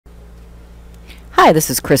Hi, this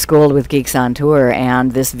is Chris Gould with Geeks on Tour,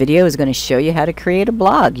 and this video is going to show you how to create a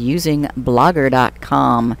blog using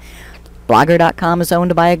Blogger.com. Blogger.com is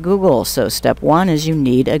owned by Google, so step one is you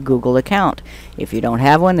need a Google account. If you don't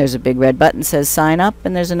have one, there's a big red button that says sign up,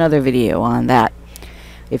 and there's another video on that.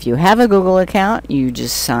 If you have a Google account, you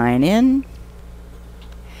just sign in,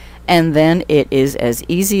 and then it is as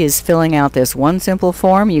easy as filling out this one simple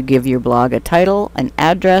form. You give your blog a title, an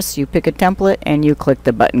address, you pick a template, and you click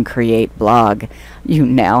the button Create Blog. You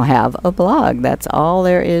now have a blog. That's all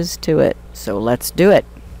there is to it. So let's do it.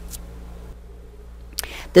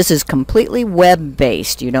 This is completely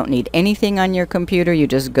web-based. You don't need anything on your computer. You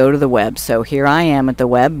just go to the web. So here I am at the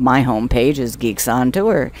web. My home page is Geeks on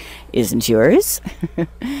Tour. Isn't yours?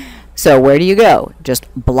 So where do you go? Just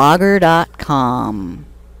Blogger.com.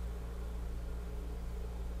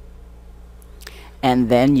 And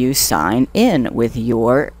then you sign in with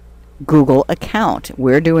your Google account.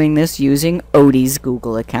 We're doing this using Odie's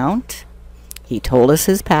Google account. He told us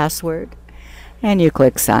his password, and you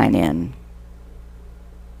click sign in.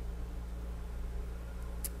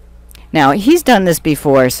 Now, he's done this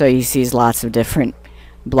before, so he sees lots of different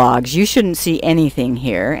blogs. You shouldn't see anything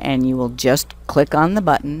here, and you will just click on the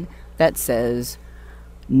button that says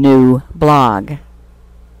New Blog.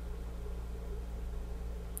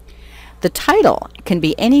 The title can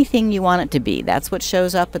be anything you want it to be. That's what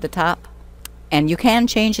shows up at the top. And you can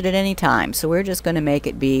change it at any time. So we're just going to make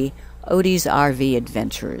it be Odie's RV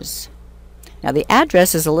Adventures. Now the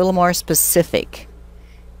address is a little more specific.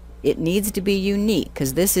 It needs to be unique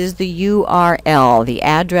because this is the URL, the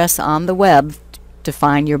address on the web to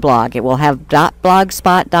find your blog. It will have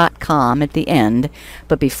 .blogspot.com at the end,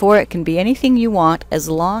 but before it can be anything you want as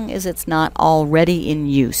long as it's not already in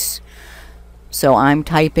use. So I'm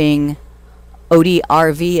typing Odie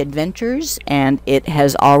RV Adventures, and it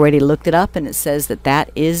has already looked it up, and it says that that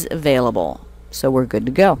is available. So we're good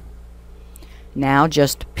to go. Now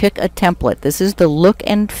just pick a template. This is the look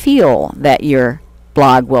and feel that your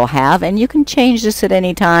blog will have, and you can change this at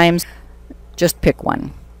any time. Just pick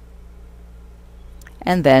one.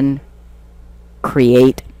 And then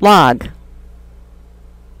create blog.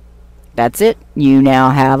 That's it. You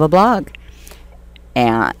now have a blog.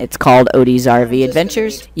 And it's called Odie's RV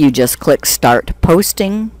Adventures. You just click Start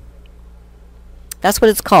Posting. That's what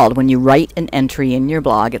it's called. When you write an entry in your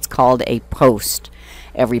blog, it's called a post.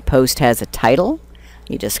 Every post has a title.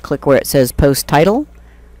 You just click where it says Post Title.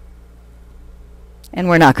 And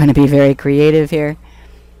we're not going to be very creative here.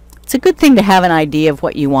 It's a good thing to have an idea of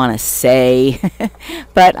what you want to say,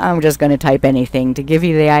 but I'm just going to type anything to give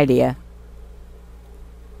you the idea.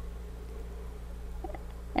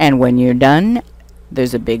 And when you're done,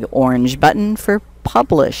 there's a big orange button for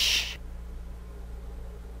Publish.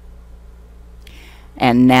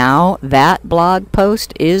 And now that blog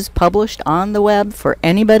post is published on the web for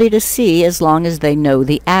anybody to see as long as they know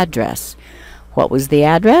the address. What was the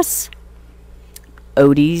address?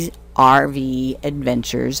 Odie's RV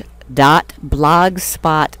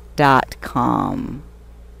Adventures.blogspot.com.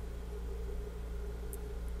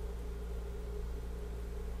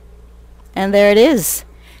 And there it is.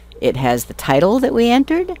 It has the title that we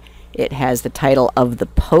entered. It has the title of the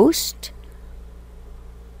post,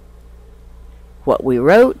 what we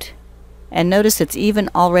wrote, and notice it's even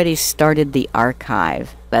already started the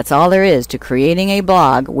archive. That's all there is to creating a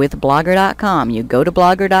blog with Blogger.com. You go to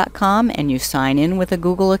Blogger.com and you sign in with a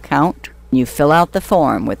Google account. You fill out the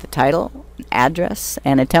form with the title, address,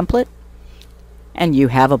 and a template, and you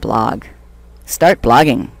have a blog. Start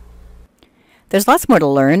blogging. There's lots more to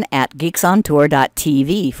learn at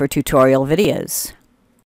geeksontour.tv for tutorial videos.